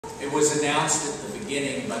It was announced at the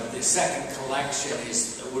beginning, but the second collection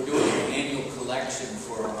is, we're doing an annual collection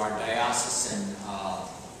for our diocesan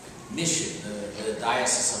mission. The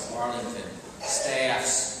Diocese of Arlington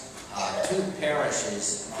staffs two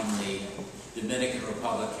parishes on the Dominican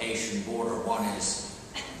Republic Haitian border. One is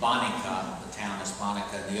Bonica, the town is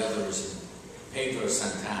Bonica, and the other is in Pedro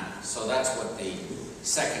Santana. So that's what the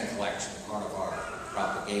second collection, part of our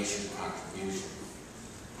propagation contribution.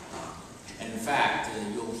 And in fact,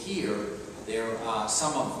 you'll hear there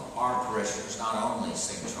some of our parishioners, not only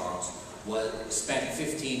St. Charles, spent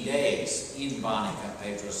 15 days in Bonica,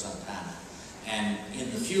 Pedro Santana. And in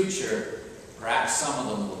the future, perhaps some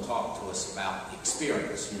of them will talk to us about the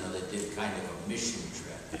experience. You know, they did kind of a mission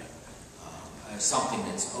trip, something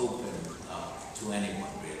that's open to anyone,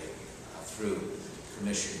 really, through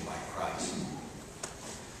commission by Christ.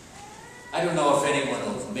 I don't know if anyone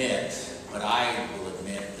will admit, but I will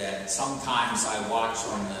admit that sometimes I watch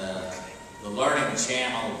on the Learning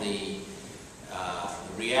Channel the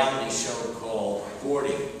reality show called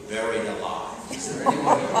Gordy, Buried Alive. Is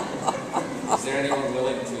there anyone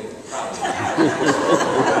willing to? Probably not.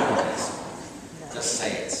 Just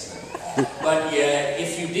say it. But yeah,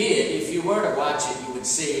 if you were to watch it, you would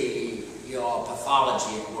see your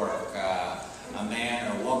pathology at work. A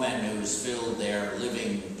man or woman who's filled their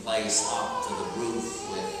living place up to the roof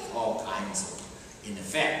with all kinds of, in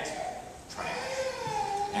effect, trash.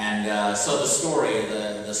 And so the story of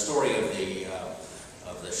the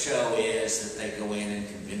show is that they go in and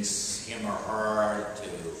convince him or her to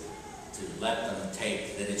let them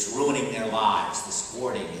take, that it's ruining their lives. This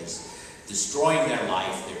hoarding is destroying their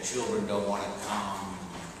life. Their children don't want to come.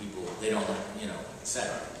 People, they don't,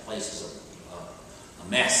 etc. Places a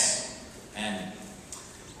mess. And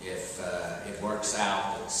if it works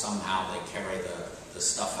out, that somehow they carry the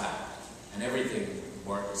stuff out, and everything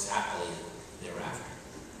works happily thereafter.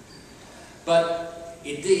 But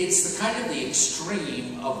it's the kind of the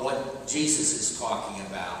extreme of what Jesus is talking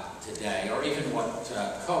about today, or even what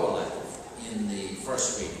Kohelet in the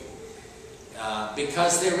first reading.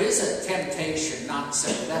 Because there is a temptation, not so,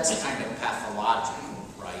 that's kind of pathological,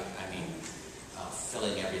 right? I mean,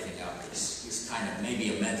 filling everything up is kind of maybe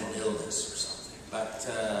a mental illness or something.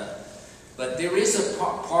 But there is a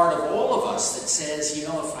part of all of us that says,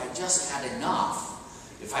 if I just had enough,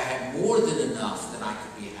 if I had more than enough, then I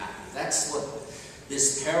could be happy. That's what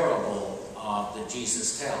this parable that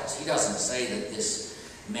Jesus tells. He doesn't say that this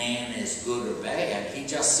man is good or bad. He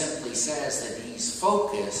just simply says that he's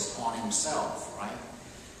focused on himself, right?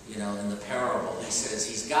 In the parable, he says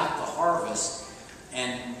he's got the harvest,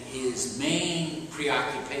 and his main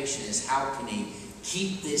preoccupation is how can he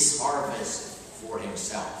keep this harvest for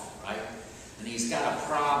himself, right? And he's got a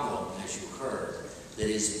problem, as you heard, that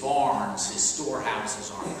his barns, his storehouses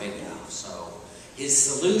aren't big enough. So his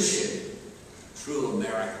solution, true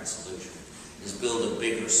American solution, is build a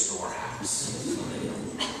bigger storehouse so that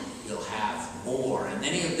he'll have more. And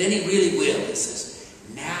then he really will. He says,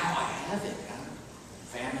 now I have it.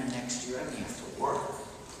 Famine next year, I don't have to work.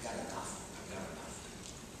 I've got enough.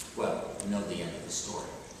 Well, you know the end of the story.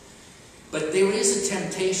 But there is a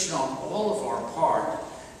temptation on all of our part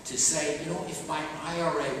to say, if my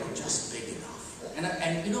IRA were just big enough.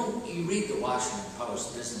 And you read the Washington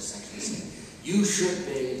Post business section, you say, you should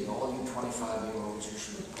be, all you 25-year-olds, you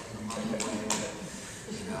should put the money away,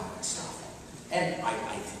 and stuff. And I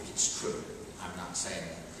think it's true. I'm not saying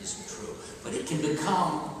that it isn't true. But it can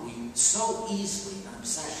become so easily an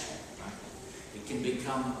obsession, right? It can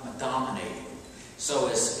become a dominating. So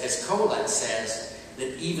as Kohelet says,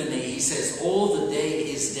 that he says,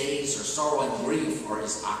 his days are sorrow and grief for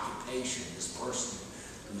his occupation, this person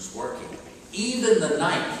who's working. Even the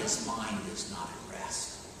night, his mind is not at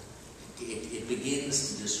rest. It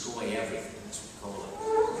begins to destroy everything. That's what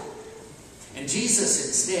Kohelet. And Jesus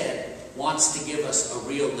instead wants to give us a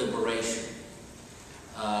real liberation.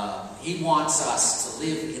 He wants us to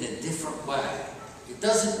live in a different way. It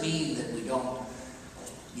doesn't mean that we don't,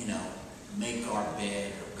 make our bed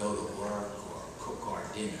or go to work or cook our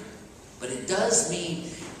dinner. But it does mean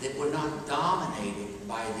that we're not dominated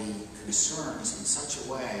by the concerns in such a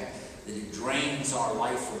way that it drains our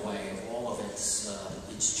life away of all of its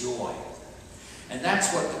joy. And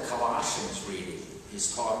that's what the Colossians reading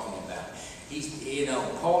is talking about.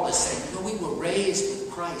 Paul is saying, we were raised with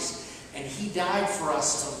Christ, and he died for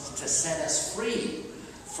us to set us free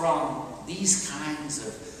from these kinds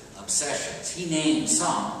of obsessions. He names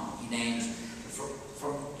some. He names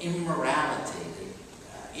from immorality,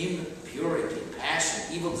 impurity,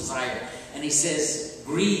 passion, evil desire, and he says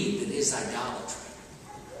greed, that is idolatry.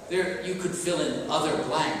 You could fill in other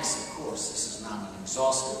blanks, of course. This is not an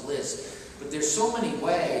exhaustive list, But there's so many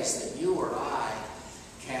ways that you or I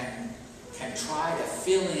can try to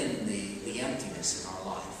fill in the emptiness in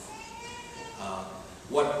our life.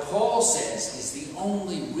 What Paul says is the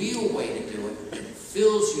only real way to do it that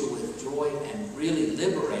fills you with joy and really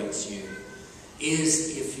liberates you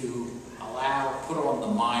is if you put on the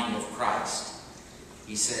mind of Christ.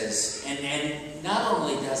 He says, and not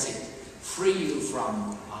only does it free you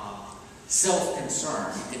from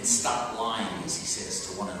self-concern, you can stop lying, as he says,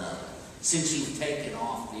 to one another, since you've taken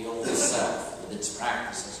off the old self with its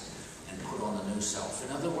practices and put on the new self.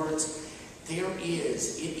 In other words, it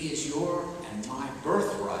is your and my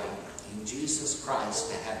birthright in Jesus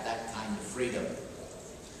Christ to have that kind of freedom,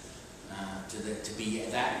 to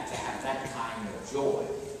have that kind of joy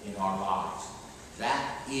in our lives.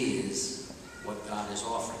 That is what God is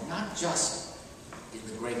offering, not just in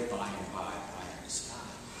the great by and by in the sky,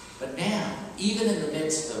 but now, even in the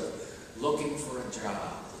midst of looking for a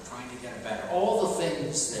job, trying to get a better, all the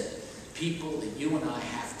things that people, that you and I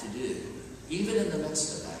have to do, even in the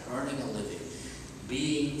midst of that, earning a living,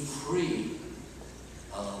 being free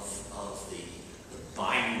of the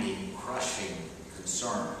binding, crushing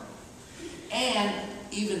concern. And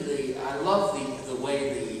even I love the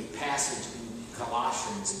way the passage in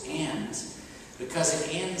Colossians ends, because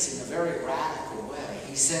it ends in a very radical way.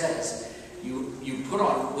 He says, you put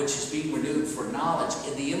on, which is being renewed for knowledge,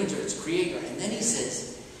 in the image of its creator. And then he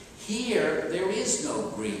says, here there is no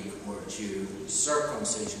Greek or Jew,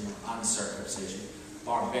 circumcision or uncircumcision,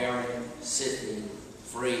 barbarian, Scythian,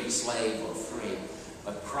 free, slave or free,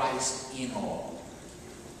 but Christ in all,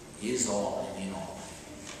 is all and in all.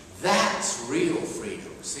 That's real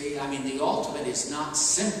freedom. See, I mean, the ultimate is not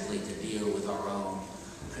simply to deal with our own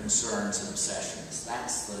concerns and obsessions.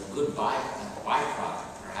 That's the good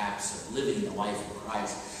byproduct, perhaps, of living the life of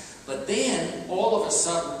Christ. But then, all of a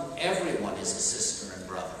sudden, everyone is a sister and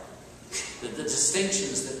brother. The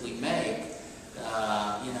distinctions that we make,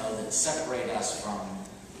 that separate us from,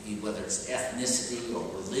 whether it's ethnicity or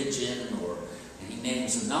religion, or, and he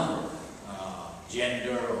names a number,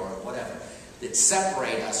 gender or whatever, that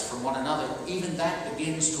separate us from one another, even that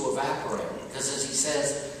begins to evaporate. Because as he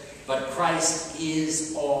says, but Christ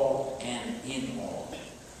is all and in all.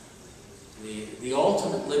 The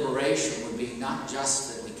ultimate liberation would be not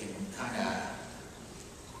just that we can kind of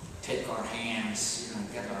take our hands,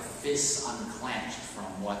 get our fists unclenched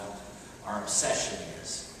from what our obsession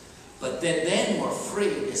is, but that then we're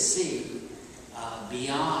free to see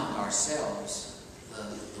beyond ourselves.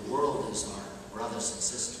 The world is our brothers and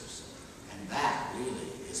sisters, and that really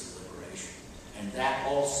is a liberation, and that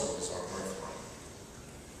also is our birthright.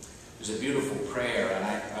 There's a beautiful prayer, and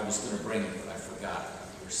I was going to bring it, but I forgot.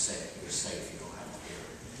 You're safe. You're safe. You don't have to hear it.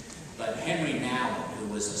 But Henry Nouwen,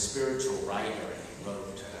 who was a spiritual writer,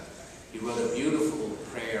 he wrote a beautiful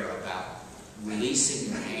prayer about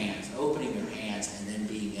releasing your hands, opening your hands, and then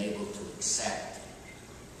being able to accept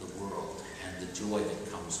the world and the joy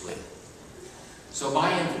that comes with it. So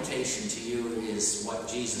my invitation to you is what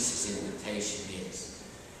Jesus' invitation is.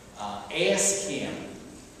 Ask him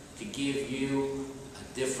to give you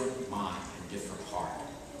a different mind, a different heart.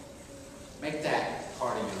 Make that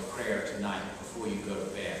part of your prayer tonight before you go to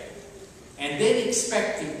bed. And then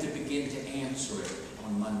expect him to begin to answer it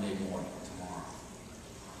on Monday morning,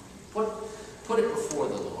 tomorrow. Put it before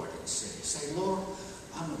the Lord and say, Lord,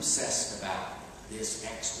 I'm obsessed about this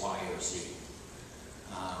X, Y, or Z.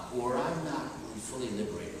 Or I'm not fully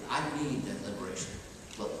liberated. I need that liberation.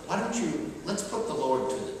 Look, let's put the Lord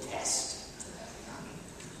to the test today.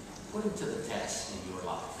 Put him to the test in your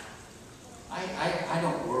life. I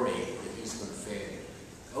don't worry that he's going to fail you.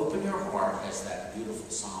 Open your heart, as that beautiful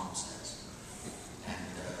psalm says.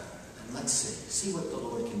 And let's see what the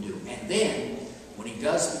Lord can do. And then, when he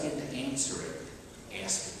does begin to answer it,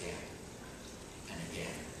 ask him.